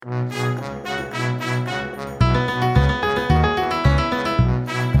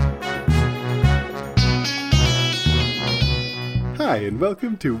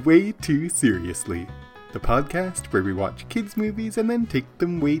welcome to Way Too Seriously, the podcast where we watch kids' movies and then take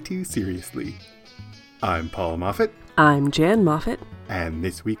them way too seriously. I'm Paul Moffat. I'm Jan Moffat. And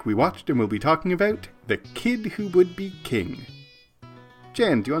this week we watched and we'll be talking about The Kid Who Would Be King.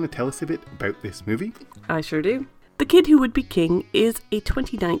 Jan, do you want to tell us a bit about this movie? I sure do. The Kid Who Would Be King is a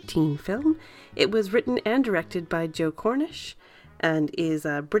 2019 film. It was written and directed by Joe Cornish and is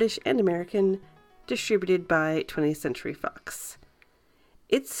British and American, distributed by 20th Century Fox.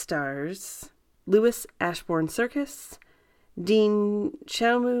 It stars Louis Ashbourne Circus, Dean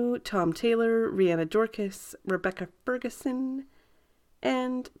Chaumu, Tom Taylor, Rhianna Dorcas, Rebecca Ferguson,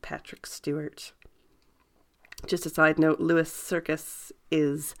 and Patrick Stewart. Just a side note, Louis Circus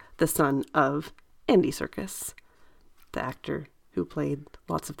is the son of Andy Serkis, the actor who played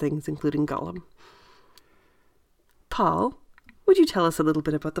lots of things, including Gollum. Paul, would you tell us a little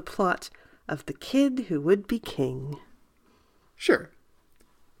bit about the plot of The Kid Who Would Be King? Sure.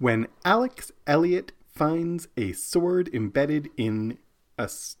 When Alex Elliot finds a sword embedded in a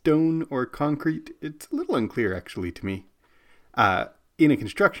stone or concrete, it's a little unclear actually to me, in a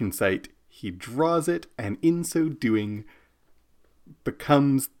construction site, he draws it and in so doing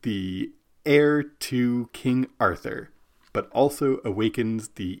becomes the heir to King Arthur, but also awakens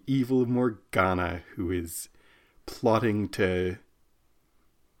the evil Morgana, who is plotting to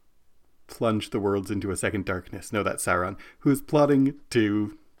plunge the worlds into a second darkness. No, that's Sauron, who is plotting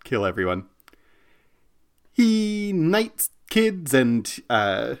to kill everyone. He knights kids and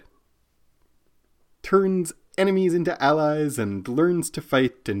turns enemies into allies and learns to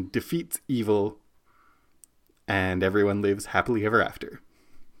fight and defeats evil. And everyone lives happily ever after.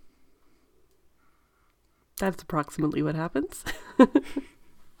 That's approximately what happens.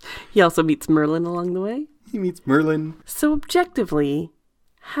 He also meets Merlin along the way. He meets Merlin. So objectively,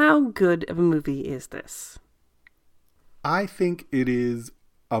 how good of a movie is this? I think it is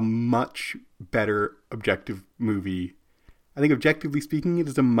a much better objective movie. I think objectively speaking, it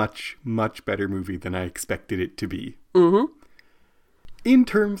is a much, much better movie than I expected it to be. Mm-hmm. In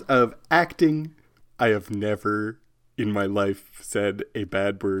terms of acting, I have never in my life said a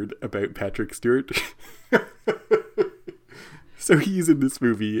bad word about Patrick Stewart. So he's in this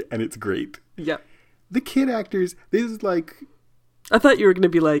movie and it's great. Yeah. The kid actors, this is like... I thought you were going to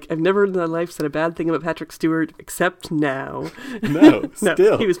be like, I've never in my life said a bad thing about Patrick Stewart, except now. No, No,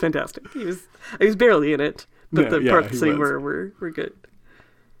 still. he was fantastic. He was barely in it, but the parts that were good.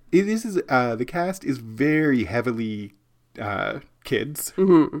 The cast is very heavily kids.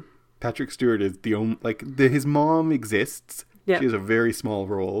 Mm-hmm. Patrick Stewart is the only, his mom exists. Yeah. She has a very small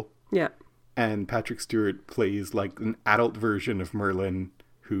role. Yeah. And Patrick Stewart plays like an adult version of Merlin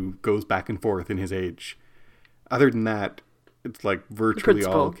who goes back and forth in his age. Other than that, it's like virtually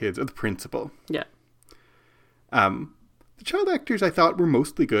all kids. The principal. Yeah. The child actors I thought were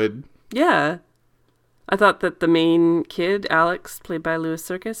mostly good. Yeah. I thought that the main kid, Alex, played by Louis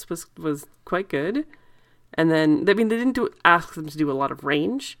Circus, was quite good. And then, they didn't ask them to do a lot of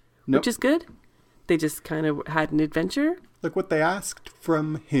range, which is good. They just kind of had an adventure. Like what they asked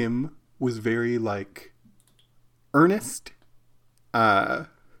from him was very earnest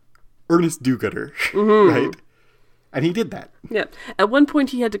do-gooder, mm-hmm. right? And he did that. Yeah. At one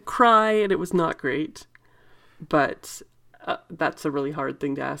point he had to cry and it was not great. But that's a really hard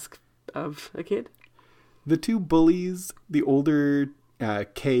thing to ask of a kid. The two bullies, the older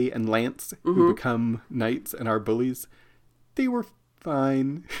Kay and Lance, mm-hmm. who become knights and are bullies, they were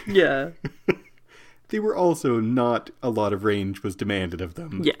fine. Yeah. They were also not a lot of range was demanded of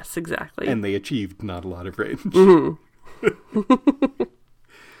them. Yes, exactly. And they achieved not a lot of range. Mm-hmm.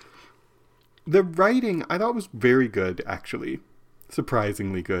 The writing, I thought was very good, actually.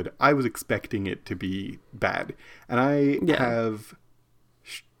 Surprisingly good. I was expecting it to be bad. And I have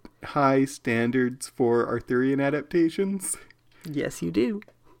high standards for Arthurian adaptations. Yes, you do.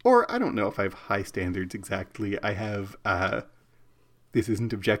 Or, I don't know if I have high standards exactly. I have, this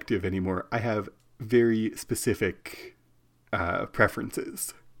isn't objective anymore. I have very specific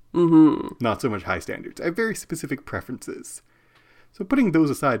preferences. Mm-hmm. Not so much high standards. I have very specific preferences. So putting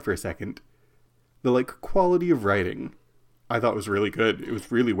those aside for a second, the quality of writing I thought was really good. It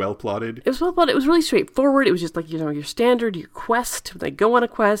was really well plotted. It was well plotted. It was really straightforward. It was just your standard, your quest. They go on a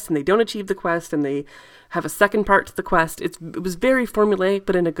quest and they don't achieve the quest and they have a second part to the quest. It was very formulaic,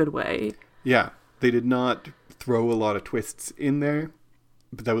 but in a good way. Yeah. They did not throw a lot of twists in there,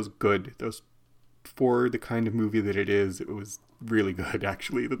 but that was good. That was, for the kind of movie that it is, it was really good,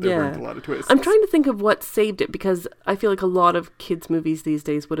 actually, that there weren't a lot of twists. I'm trying to think of what saved it, because I feel like a lot of kids' movies these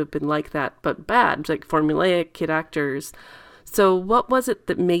days would have been like that, but bad, like formulaic kid actors. So what was it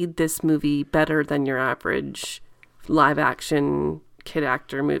that made this movie better than your average live action kid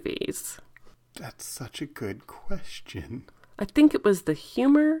actor movies? That's such a good question. I think it was the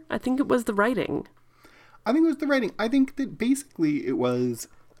humor. I think it was the writing. I think it was the writing. I think that basically it was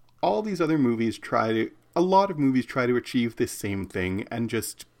all these other movies a lot of movies try to achieve this same thing and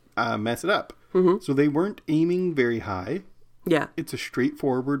just mess it up. Mm-hmm. So they weren't aiming very high. Yeah. It's a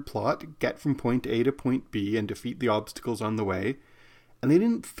straightforward plot. Get from point A to point B and defeat the obstacles on the way. And they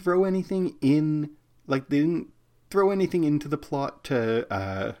didn't throw anything in, like they didn't throw anything into the plot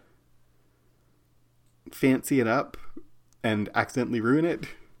to fancy it up and accidentally ruin it.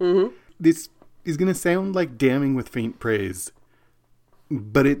 Mm-hmm. This is going to sound like damning with faint praise,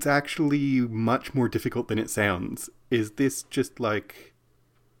 but it's actually much more difficult than it sounds. Is this just like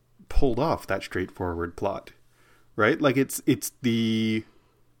pulled off that straightforward plot, right? Like it's a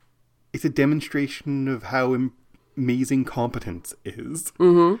demonstration of how amazing competence is.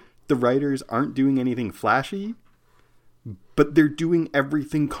 Mm-hmm. The writers aren't doing anything flashy, but they're doing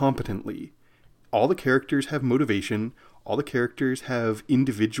everything competently. All the characters have motivation. All the characters have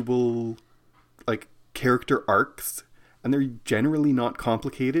individual, like, character arcs. And they're generally not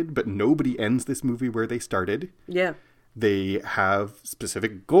complicated, but nobody ends this movie where they started. Yeah. They have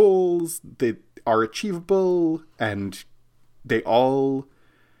specific goals that are achievable, and they all,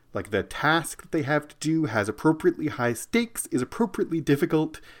 like, the task that they have to do has appropriately high stakes, is appropriately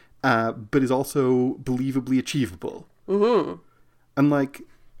difficult, but is also believably achievable. Mm-hmm. And, like,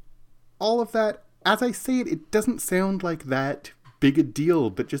 all of that, as I say it, it doesn't sound like that big a deal,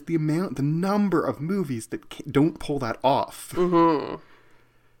 but just the number of movies that don't pull that off. Mm-hmm.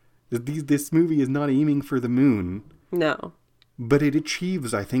 This movie is not aiming for the moon. No. But it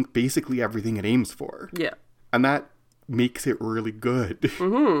achieves, I think, basically everything it aims for. Yeah. And that makes it really good.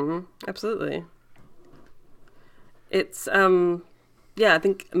 Mm-hmm. Absolutely. It's, I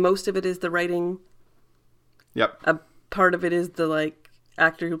think most of it is the writing. Yep. A part of it is the, like,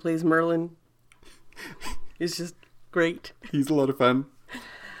 actor who plays Merlin. He's just great. He's a lot of fun.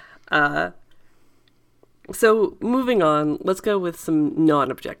 So, moving on, let's go with some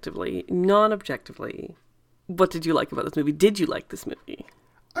non-objectively. Non-objectively, what did you like about this movie? Did you like this movie?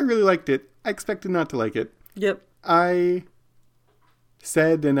 I really liked it. I expected not to like it. Yep. I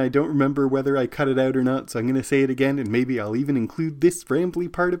said, and I don't remember whether I cut it out or not, so I'm going to say it again, and maybe I'll even include this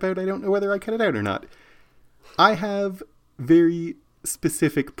rambly part about I don't know whether I cut it out or not. I have very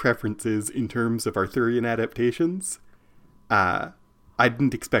specific preferences in terms of Arthurian adaptations. I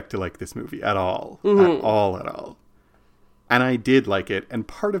didn't expect to like this movie at all. Mm-hmm. At all. And I did like it. And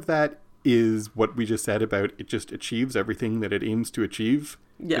part of that is what we just said about it just achieves everything that it aims to achieve.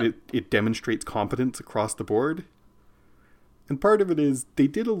 Yeah. It demonstrates competence across the board. And part of it is they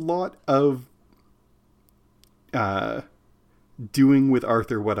did a lot of doing with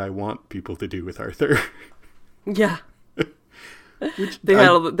Arthur what I want people to do with Arthur. Yeah. They had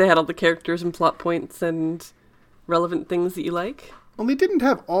all the characters and plot points and relevant things that you like. Well, they didn't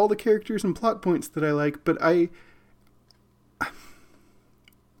have all the characters and plot points that I like, but I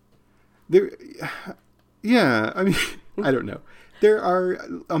mean, I don't know. There are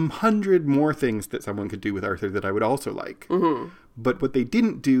 100 more things that someone could do with Arthur that I would also like. Mm-hmm. But what they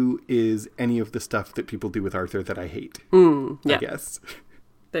didn't do is any of the stuff that people do with Arthur that I hate, yeah. I guess.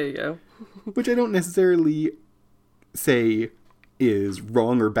 There you go. Which I don't necessarily say is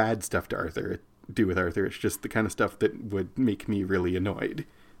wrong or bad stuff to do with Arthur. It's just the kind of stuff that would make me really annoyed.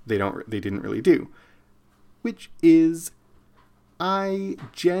 They didn't really do. Which is, I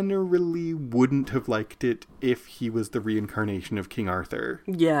generally wouldn't have liked it if he was the reincarnation of King Arthur.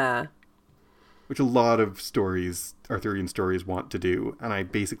 Yeah. Which a lot of Arthurian stories want to do, and I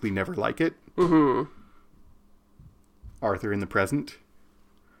basically never like it. Mm-hmm. Arthur in the present.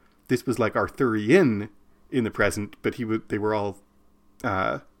 This was like Arthurian in the present, but they were all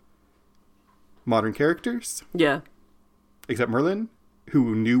modern characters. Yeah. Except Merlin,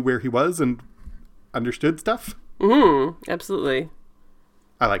 who knew where he was and understood stuff. Mm-hmm. Absolutely.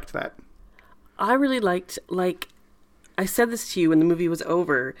 I liked that. I really liked, like, I said this to you when the movie was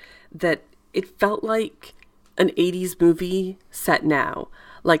over, that it felt like an 80s movie set now.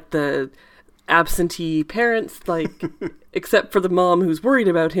 Like the absentee parents, like, except for the mom who's worried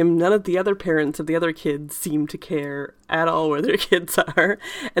about him, none of the other parents of the other kids seem to care at all where their kids are.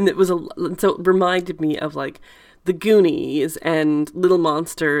 And so it reminded me of, like, the Goonies and Little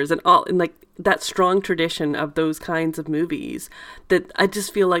Monsters and all, and like that strong tradition of those kinds of movies that I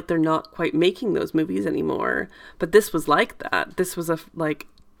just feel like they're not quite making those movies anymore. But this was like that. This was a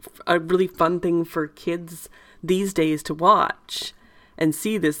really fun thing for kids these days to watch and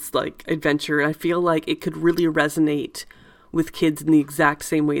see this, like, adventure. I feel like it could really resonate with kids in the exact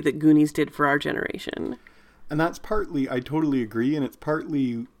same way that Goonies did for our generation. And that's partly, I totally agree, and it's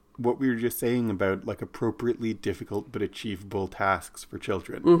partly what we were just saying about, like, appropriately difficult but achievable tasks for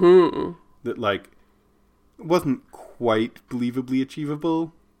children. Mm-hmm. That, like, wasn't quite believably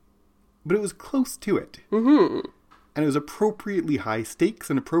achievable, but it was close to it. Mm-hmm. And it was appropriately high stakes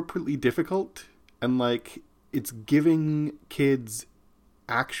and appropriately difficult. And, like, it's giving kids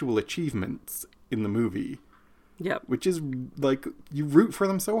actual achievements in the movie. Yep. Which is, like, you root for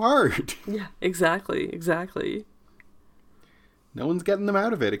them so hard. Yeah, exactly. No one's getting them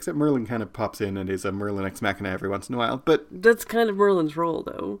out of it, except Merlin kind of pops in and is a Merlin ex machina every once in a while. But that's kind of Merlin's role,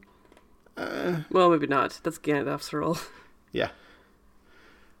 though. Well, maybe not. That's Gandalf's role. Yeah.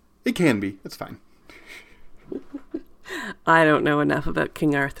 It can be. It's fine. I don't know enough about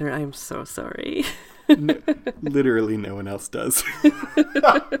King Arthur. I'm so sorry. No, literally no one else does.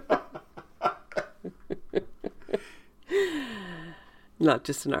 Not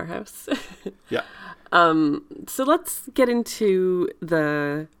just in our house. Yeah. So let's get into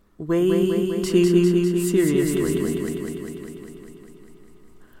the way too seriously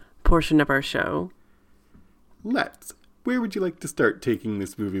portion of our show. Let's. Where would you like to start taking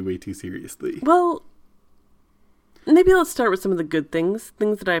this movie way too seriously? Well, maybe let's start with some of the good things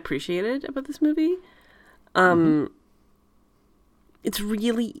that I appreciated about this movie. It's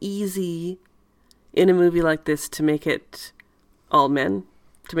really easy in a movie like this to make it all men,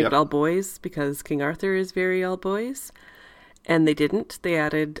 to make it all boys, because King Arthur is very all boys. And they didn't. They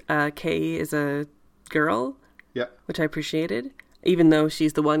added Kay as a girl, which I appreciated, even though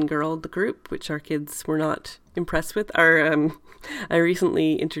she's the one girl in the group, which our kids were not impressed with. I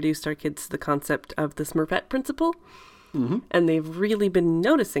recently introduced our kids to the concept of the Smurfette principle, and they've really been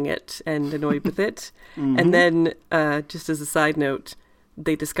noticing it and annoyed with it. And then, just as a side note,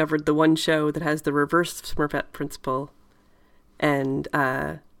 they discovered the one show that has the reverse Smurfette principle, and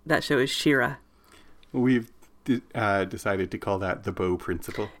that show is She-Ra. We've decided to call that the Bow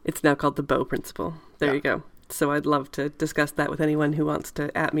Principle. It's now called the Bow Principle. There you go. So I'd love to discuss that with anyone who wants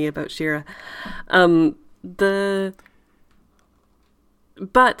to at me about She-Ra.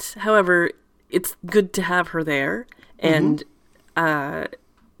 But, however, it's good to have her there and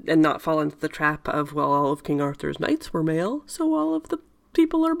not fall into the trap of, well, all of King Arthur's knights were male, so all of the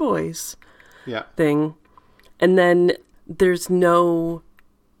people are boys. Yeah. Thing. And then there's no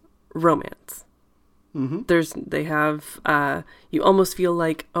romance. They have, you almost feel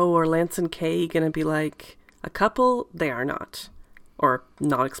like, oh, are Lance and Kay going to be like a couple? They are not. Or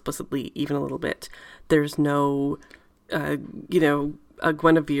not explicitly, even a little bit. There's no, a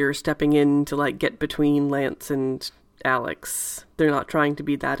Guinevere stepping in to like get between Lance and Alex. They're not trying to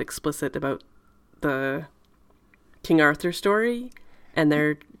be that explicit about the King Arthur story. And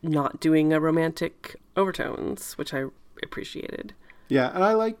they're not doing a romantic overtones, which I appreciated. Yeah, and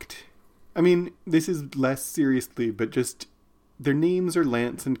I liked... I mean, this is less seriously, but just their names are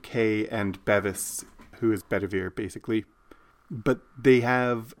Lance and Kay and Bevis, who is Bedivere, basically. But they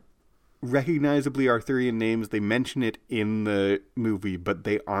have recognizably Arthurian names. They mention it in the movie, but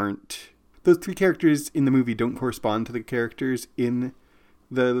they aren't... Those three characters in the movie don't correspond to the characters in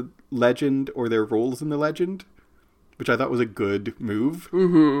the legend or their roles in the legend, which I thought was a good move.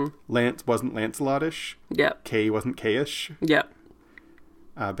 Lance wasn't Lancelotish. Yep. Kay wasn't Kayish. Yep.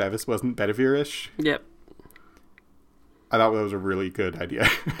 Bevis wasn't Bedivere-ish. Yep. I thought that was a really good idea.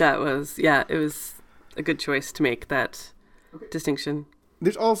 It was a good choice to make that distinction.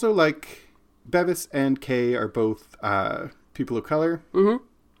 There's also, like, Bevis and Kay are both people of color.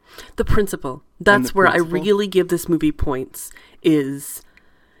 The principle. That's where I really give this movie points, is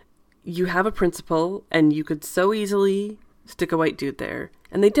you have a principle and you could so easily stick a white dude there.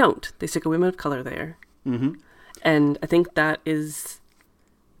 And they don't. They stick a woman of color there. And I think that is...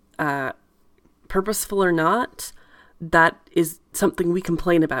 purposeful or not, that is something we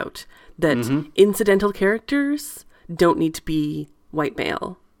complain about. That incidental characters don't need to be white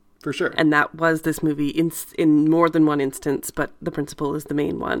male. For sure. And that was this movie in more than one instance, but the principle is the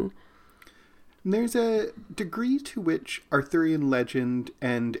main one. There's a degree to which Arthurian legend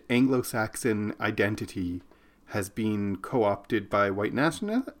and Anglo-Saxon identity has been co-opted by white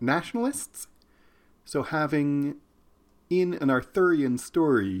nationalists. So having... in an Arthurian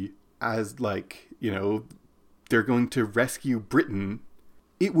story as, like, they're going to rescue Britain,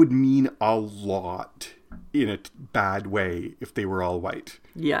 it would mean a lot in a bad way if they were all white.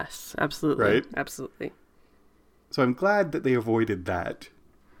 Yes, absolutely. Right? Absolutely. So I'm glad that they avoided that.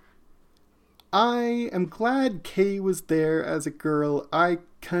 I am glad Kay was there as a girl. I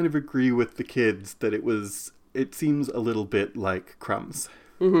kind of agree with the kids that it seems a little bit like Crumbs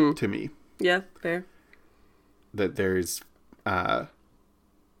to me. Yeah, fair. That there's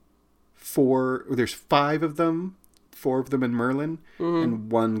there's 5 of them, 4 of them in Merlin,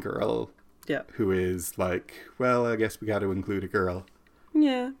 and 1 girl Yeah. who is like, well, I guess we got to include a girl.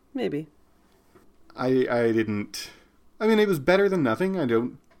 Yeah, maybe. I didn't... I mean, it was better than nothing. I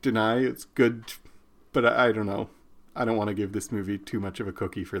don't deny it's good, but I don't know. I don't want to give this movie too much of a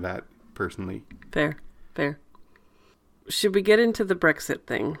cookie for that, personally. Fair. Should we get into the Brexit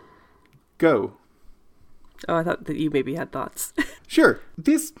thing? Go. Oh, I thought that you maybe had thoughts. Sure.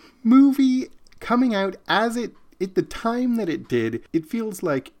 This movie coming out at the time that it did, it feels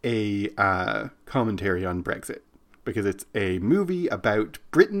like a commentary on Brexit. Because it's a movie about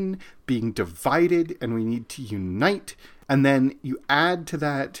Britain being divided and we need to unite. And then you add to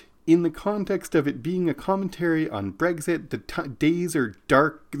that, in the context of it being a commentary on Brexit, the days are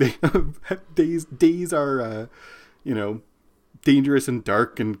dark. Days are, dangerous and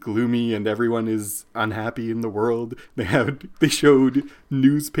dark and gloomy, and everyone is unhappy in the world. They showed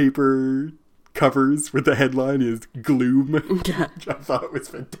newspaper covers where the headline is gloom. Yeah. Which I thought was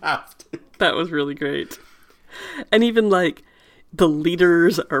fantastic. That was really great. And even like the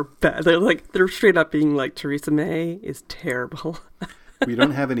leaders are bad. They're straight up being like, Theresa May is terrible. We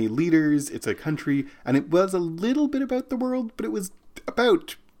don't have any leaders. It's a country. And it was a little bit about the world, but it was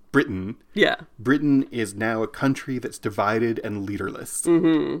about Britain. Yeah. Britain is now a country that's divided and leaderless.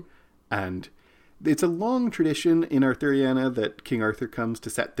 Mm-hmm. And it's a long tradition in Arthuriana that King Arthur comes to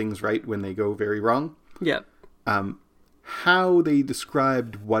set things right when they go very wrong. Yeah. How they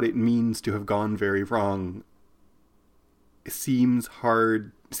described what it means to have gone very wrong seems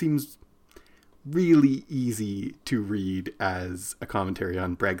really easy to read as a commentary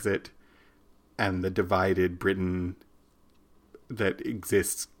on Brexit and the divided Britain that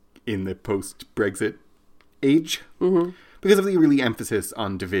exists in the post-Brexit age. Mm-hmm. Because of the really emphasis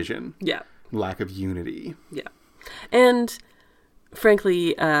on division. Yeah. Lack of unity. Yeah. And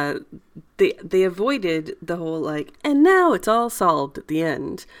frankly, they avoided the whole and now it's all solved at the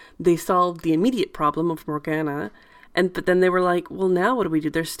end. They solved the immediate problem of Morgana. But then they were like, well, now what do we do?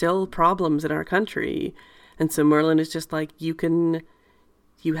 There's still problems in our country. And so Merlin is just like, you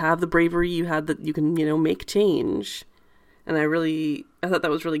have the bravery, you can, make change. And I thought that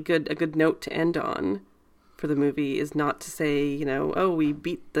was really good. A good note to end on for the movie is not to say, oh, we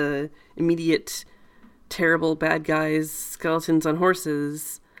beat the immediate terrible bad guys, skeletons on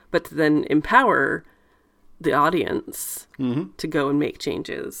horses, but to then empower the audience to go and make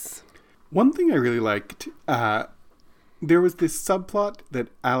changes. One thing I really liked, there was this subplot that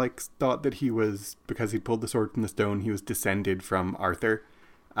Alex thought that he was, because he pulled the sword from the stone, he was descended from Arthur,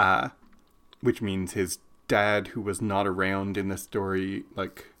 which means his dad, who was not around in the story,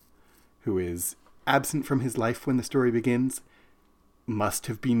 who is absent from his life when the story begins, must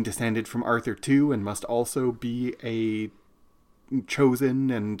have been descended from Arthur too, and must also be a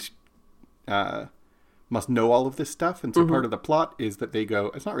chosen and must know all of this stuff. And so part of the plot is that they go,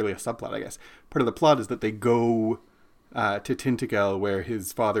 it's not really a subplot, I guess. Part of the plot is that they go to Tintagel, where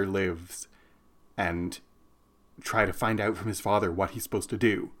his father lives, and try to find out from his father what he's supposed to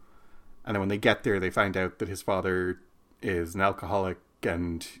do. And then when they get there, they find out that his father is an alcoholic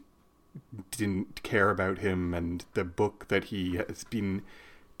and didn't care about him, and the book that he has been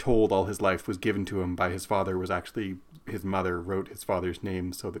told all his life was given to him by his father was actually his mother wrote his father's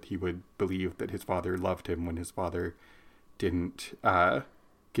name so that he would believe that his father loved him when his father didn't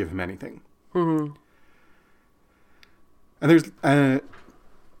give him anything. Mm-hmm. And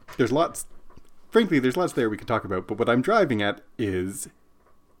there's lots, frankly, there's lots there we could talk about, but what I'm driving at is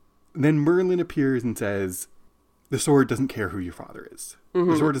then Merlin appears and says, the sword doesn't care who your father is.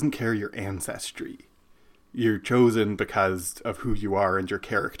 Mm-hmm. The sword doesn't care your ancestry. You're chosen because of who you are and your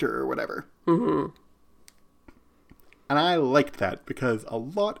character or whatever. Mm-hmm. And I liked that because a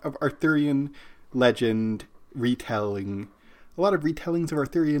lot of Arthurian legend retelling, a lot of retellings of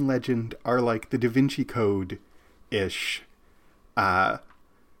Arthurian legend are like the Da Vinci Code-ish, about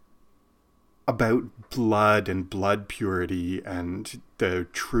blood and blood purity and the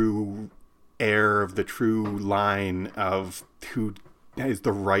true heir of the true line of who is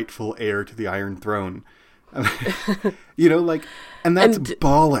the rightful heir to the Iron Throne. And that's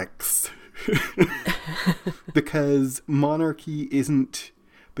bollocks. Because monarchy isn't,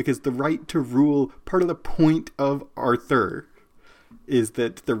 because the right to rule, part of the point of Arthur is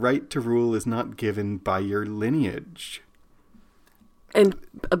that the right to rule is not given by your lineage. And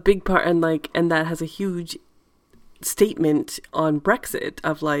a big part, and that has a huge statement on Brexit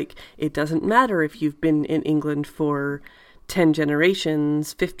of it doesn't matter if you've been in England for 10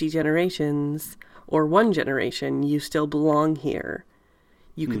 generations, 50 generations, or 1 generation, you still belong here.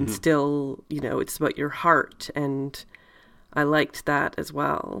 You can still, it's about your heart, and I liked that as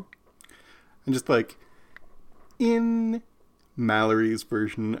well. And just like, in Mallory's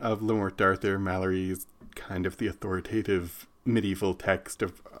version of Le Morte d'Arthur, Mallory's kind of the authoritative medieval text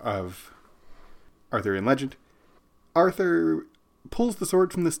of Arthurian legend. Arthur pulls the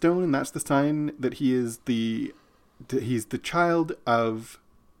sword from the stone, and that's the sign that he's the child of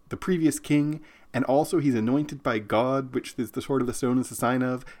the previous king, and also he's anointed by God, which is the sword of the stone is a sign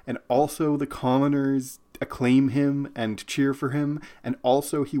of, and also the commoners acclaim him and cheer for him, and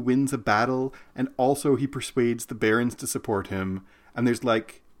also he wins a battle, and also he persuades the barons to support him. And there's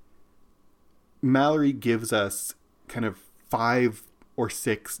like, Mallory gives us kind of 5 or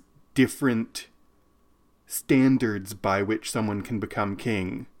 6 different standards by which someone can become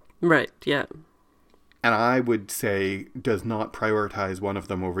king. Right, yeah. And I would say does not prioritize one of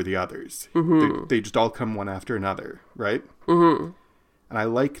them over the others. Mm-hmm. They just all come one after another, right? Mm-hmm. And I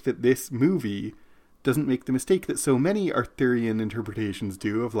like that this movie doesn't make the mistake that so many Arthurian interpretations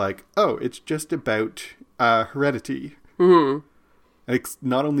do of like, oh, it's just about heredity. Mm-hmm. And it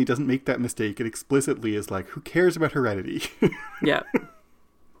not only doesn't make that mistake, it explicitly is like, who cares about heredity? Yeah.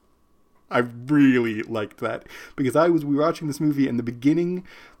 I really liked that because we were watching this movie, and the beginning,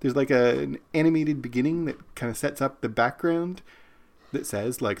 there's like an animated beginning that kind of sets up the background that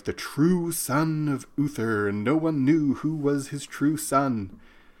says like the true son of Uther, and no one knew who was his true son.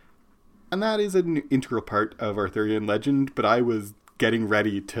 And that is an integral part of Arthurian legend, but I was getting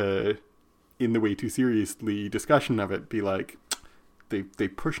ready to, in the Way Too Seriously discussion of it, be like, they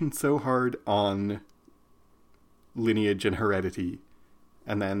pushing so hard on lineage and heredity.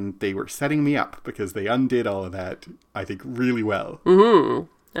 And then they were setting me up because they undid all of that, I think, really well. Mm-hmm.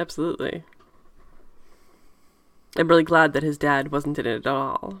 Absolutely. I'm really glad that his dad wasn't in it at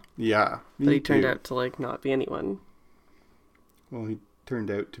all. Yeah. That he turned out to, like, not be anyone. Well, he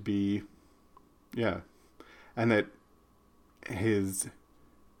turned out to be... Yeah. And that his...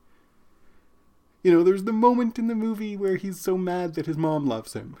 You know, there's the moment in the movie where he's so mad that his mom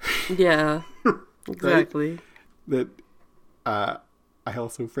loves him. Yeah. Exactly. Right? That, I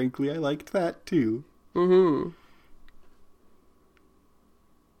also, frankly, I liked that, too. Mm-hmm.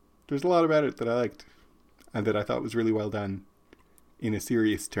 There's a lot about it that I liked. And that I thought was really well done. In a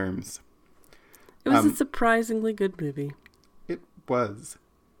serious terms. It was a surprisingly good movie. It was.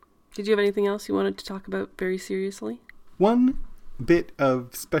 Did you have anything else you wanted to talk about very seriously? One bit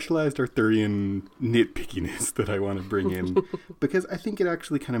of specialized Arthurian nitpickiness that I want to bring in. Because I think it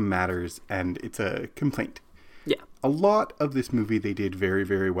actually kind of matters, and it's a complaint. Yeah. A lot of this movie they did very,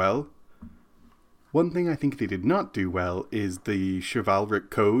 very well. One thing I think they did not do well is the chivalric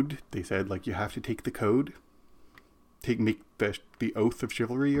code. They said, like, you have to take the code. Make the oath of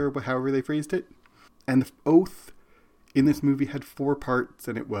chivalry, or however they phrased it. And the oath in this movie had 4 parts,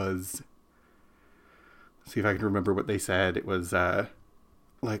 and it was... Let's see if I can remember what they said. It was,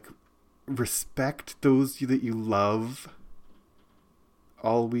 like, respect those that you love.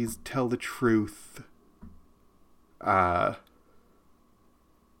 Always tell the truth.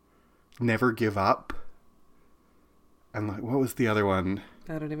 Never give up. And like, what was the other one?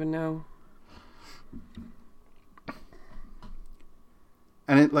 I don't even know.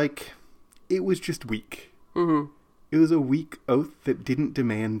 And it was just weak. Mm-hmm. It was a weak oath that didn't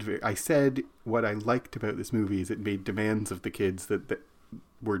demand... I said what I liked about this movie is it made demands of the kids that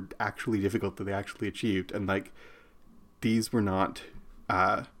were actually difficult, that they actually achieved. And like, these were not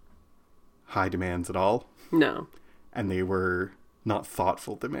high demands at all. No. And they were not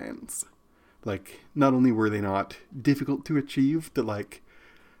thoughtful demands. Like, not only were they not difficult to achieve, but like,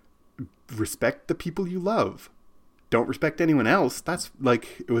 respect the people you love. Don't respect anyone else. That's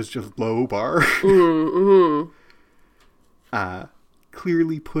like, it was just low bar. Mm-hmm.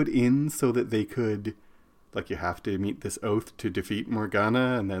 Clearly put in so that they could, like, you have to meet this oath to defeat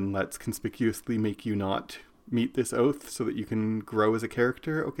Morgana, and then let's conspicuously make you not meet this oath so that you can grow as a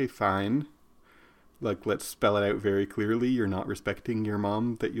character. Okay, fine. Like, let's spell it out very clearly. You're not respecting your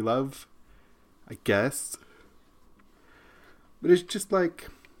mom that you love, I guess. But it's just like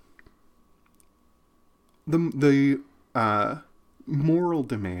the moral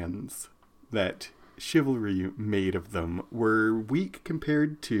demands that chivalry made of them were weak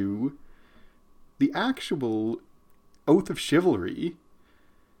compared to the actual oath of chivalry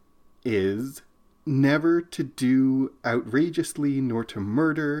is never to do outrageously nor to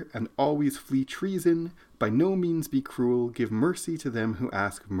murder, and always flee treason, by no means be cruel, give mercy to them who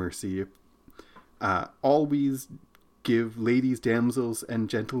ask mercy, always give ladies, damsels, and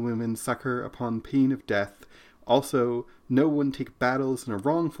gentlewomen succor upon pain of death. Also, no one take battles in a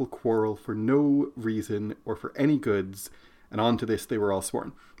wrongful quarrel for no reason or for any goods. And on to this they were all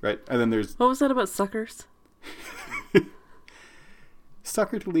sworn. Right? And then there's... What was that about suckers?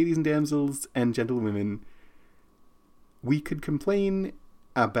 succor to ladies and damsels and gentlewomen, we could complain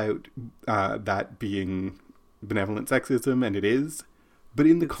about that being benevolent sexism, and it is. But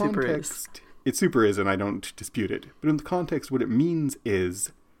in the context, it super is, and I don't dispute it. But in the context, what it means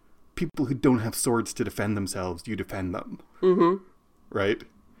is people who don't have swords to defend themselves, you defend them. Mm-hmm. Right?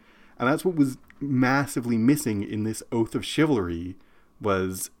 And that's what was massively missing in this oath of chivalry,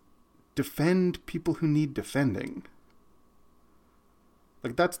 was defend people who need defending.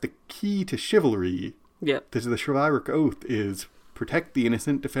 Like, that's the key to chivalry. Yep. This is the chivalric oath, is protect the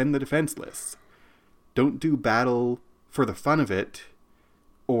innocent, defend the defenseless. Don't do battle for the fun of it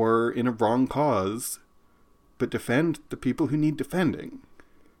or in a wrong cause, but defend the people who need defending.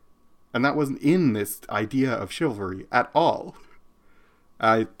 And that wasn't in this idea of chivalry at all.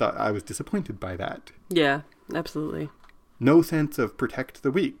 I thought I was disappointed by that. Yeah, absolutely. No sense of protect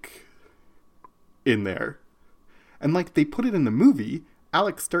the weak in there. And like, they put it in the movie.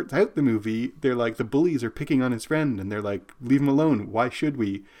 Alex starts out the movie, they're like, the bullies are picking on his friend, and they're like, leave him alone. Why should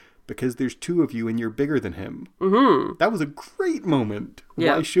we? Because there's two of you and you're bigger than him. Mm-hmm. That was a great moment.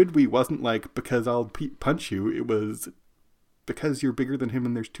 Yeah. Why should we wasn't like, because I'll punch you. It was, because you're bigger than him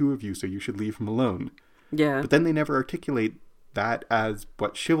and there's two of you, so you should leave him alone. Yeah. But then they never articulate that as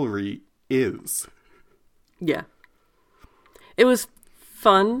what chivalry is. Yeah. It was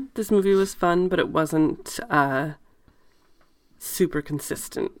fun. This movie was fun, but it wasn't super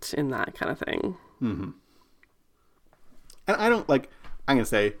consistent in that kind of thing. Mm-hmm. And I don't like, I'm going to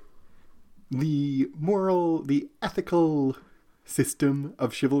say, the moral, the ethical system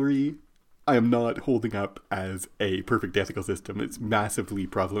of chivalry, I am not holding up as a perfect ethical system. It's massively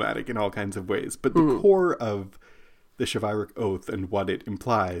problematic in all kinds of ways. But the core of the chivalric oath and what it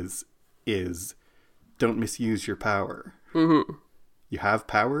implies is don't misuse your power. Mm-hmm. You have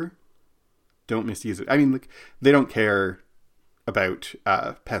power, don't misuse it. I mean, like, they don't care about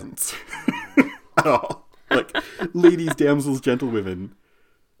peasants at all. Like, ladies, damsels, gentlewomen,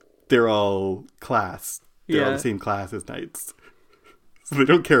 they're all class. They're all the same class as knights. So they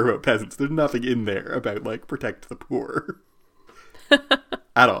don't care about peasants. There's nothing in there about, like, protect the poor.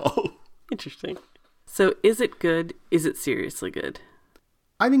 At all. Interesting. So is it good? Is it seriously good?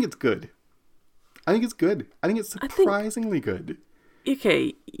 I think it's good. I think it's good. I think it's surprisingly good.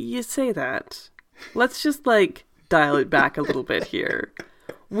 Okay, you say that. Let's just, like, dial it back a little bit here.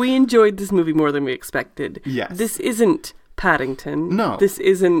 We enjoyed this movie more than we expected. Yes. This isn't Paddington. No. This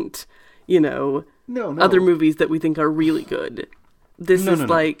isn't, No. other movies that we think are really good. This is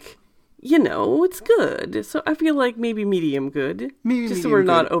like, it's good. So I feel like maybe medium good. Maybe just medium so we're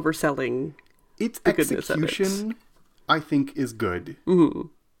not good. overselling Its the goodness of it. execution, I think, is good. Mm-hmm.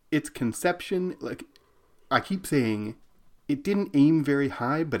 Its conception, like, I keep saying, it didn't aim very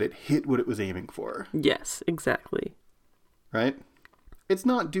high, but it hit what it was aiming for. Yes, exactly. Right? It's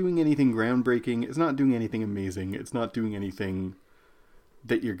not doing anything groundbreaking. It's not doing anything amazing. It's not doing anything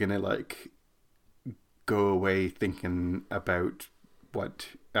that you're gonna, like, go away thinking about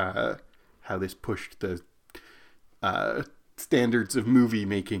how this pushed the standards of movie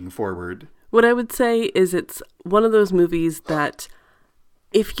making forward. What I would say is it's one of those movies that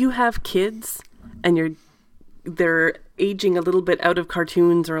if you have kids and they're aging a little bit out of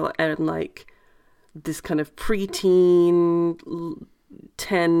cartoons and like this kind of preteen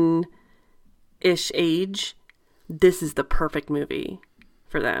 10-ish age, this is the perfect movie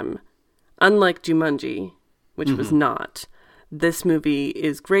for them. Unlike Jumanji, which was not. This movie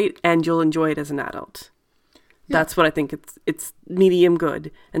is great and you'll enjoy it as an adult. Yeah. That's what I think. It's medium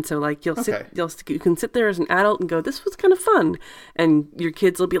good. And so like you can sit there as an adult and go, this was kind of fun. And your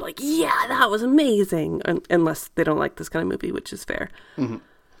kids will be like, yeah, that was amazing. Unless they don't like this kind of movie, which is fair. Mm-hmm.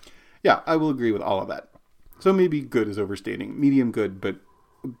 Yeah, I will agree with all of that. So maybe good is overstating. Medium good, but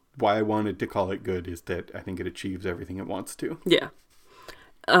why I wanted to call it good is that I think it achieves everything it wants to. Yeah.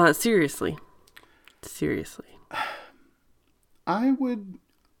 Seriously. I would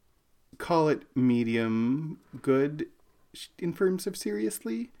call it medium good in terms of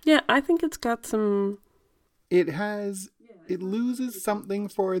seriously. Yeah, I think it's got some... It loses something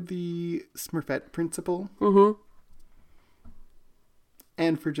for the Smurfette principle. Mm-hmm.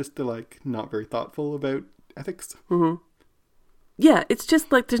 And for just the, like, not very thoughtful about ethics. Mm-hmm. Yeah, it's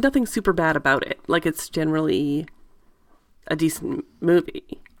just, like, there's nothing super bad about it. Like, it's generally a decent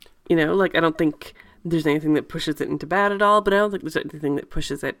movie. Like, I don't think there's anything that pushes it into bad at all, but I don't think there's anything that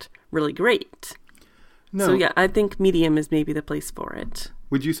pushes it really great. No. So, yeah, I think medium is maybe the place for it.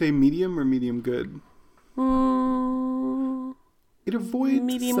 Would you say medium or medium good? It avoids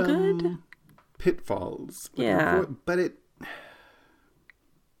medium some good? pitfalls. Yeah. But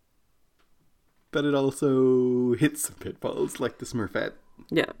it also hits some pitfalls, like the Smurfette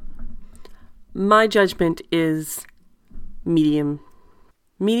Yeah. My judgment is medium.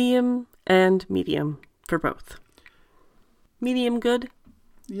 Medium and medium for both. Medium good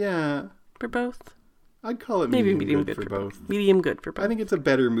Yeah. for both. I'd call it Maybe medium good for both. Medium good for both. I think it's a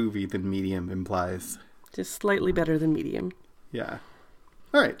better movie than medium implies. Just slightly better than medium. Yeah.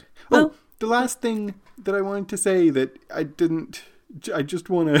 All right. Well, the last thing that I wanted to say that I just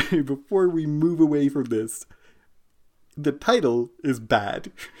want to, before we move away from this, the title is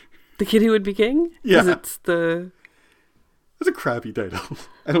bad. The Kid Who Would Be King? Yeah. It's a crappy title.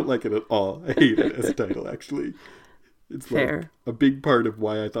 I don't like it at all. I hate it as a title, actually. It's fair. Like a big part of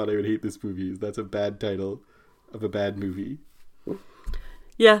why I thought I would hate this movie is that's a bad title of a bad movie.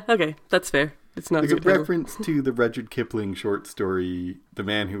 Yeah, okay. That's fair. It's not There's a a good title. reference to the Rudyard Kipling short story, The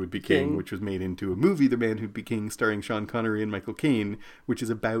Man Who Would Be King, which was made into a movie, The Man Who'd Be King, starring Sean Connery and Michael Caine, which is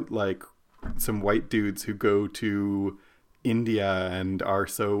about, like, some white dudes who go to India and are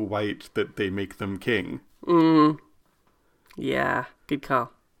so white that they make them king. Yeah, good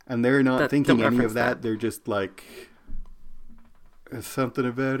call. And they're not thinking don't any reference of that. They're just like, something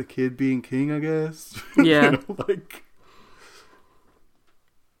about a kid being king, I guess. Yeah. Like,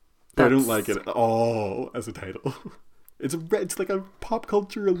 I don't like it at all as a title. It's like a pop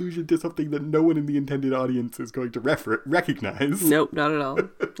culture allusion to something that no one in the intended audience is going to recognize. Nope, not at all.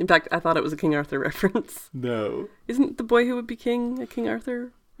 In fact, I thought it was a King Arthur reference. No. Isn't The Boy Who Would Be King a King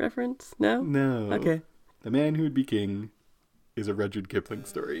Arthur reference? No? No. Okay. The Man Who Would Be King is a Rudyard Kipling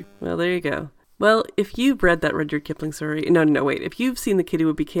story. Well, there you go. Well, if you've read that Rudyard Kipling story... No, wait. If you've seen The Kid Who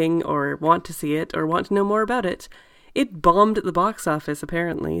Would Be King or want to see it or want to know more about it, it bombed at the box office,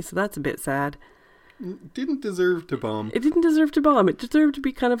 apparently, so that's a bit sad. Didn't deserve to bomb. It didn't deserve to bomb. It deserved to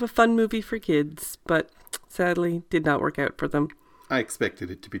be kind of a fun movie for kids, but sadly did not work out for them. I expected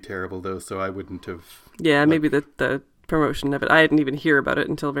it to be terrible, though, so I wouldn't have... Yeah, maybe the promotion of it. I didn't even hear about it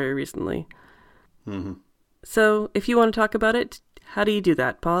until very recently. Mm-hmm. So, if you want to talk about it, how do you do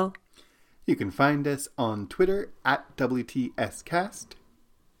that, Paul? You can find us on Twitter at WTScast.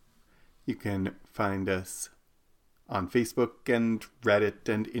 You can find us on Facebook and Reddit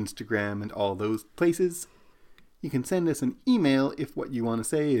and Instagram and all those places. You can send us an email if what you want to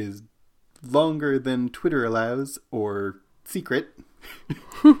say is longer than Twitter allows or secret.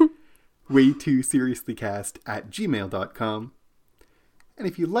 waytooseriouslycast@gmail.com. And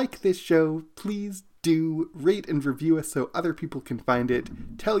if you like this show, please do rate and review us so other people can find it.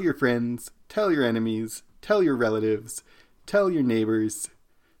 Tell your friends, tell your enemies, tell your relatives, tell your neighbors,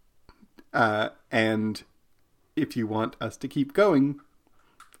 and if you want us to keep going,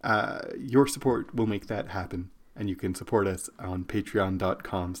 your support will make that happen. And you can support us on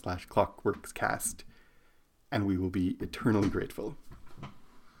patreon.com/clockworkscast. And we will be eternally grateful.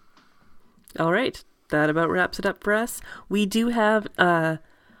 All right. That about wraps it up for us. We do have our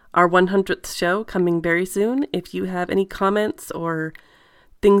 100th show coming very soon. If you have any comments or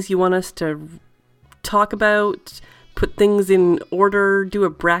things you want us to talk about, put things in order, do a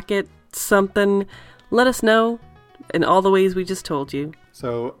bracket, something, let us know in all the ways we just told you.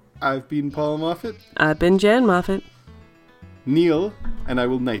 So, I've been Paul Moffat. I've been Jan Moffat. Kneel, and I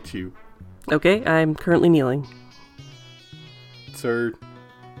will knight you. Okay, I'm currently kneeling. Sir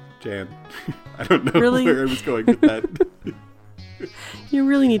Jan. I don't know Really? where I was going with that. You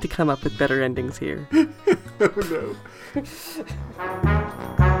really need to come up with better endings here. Oh no.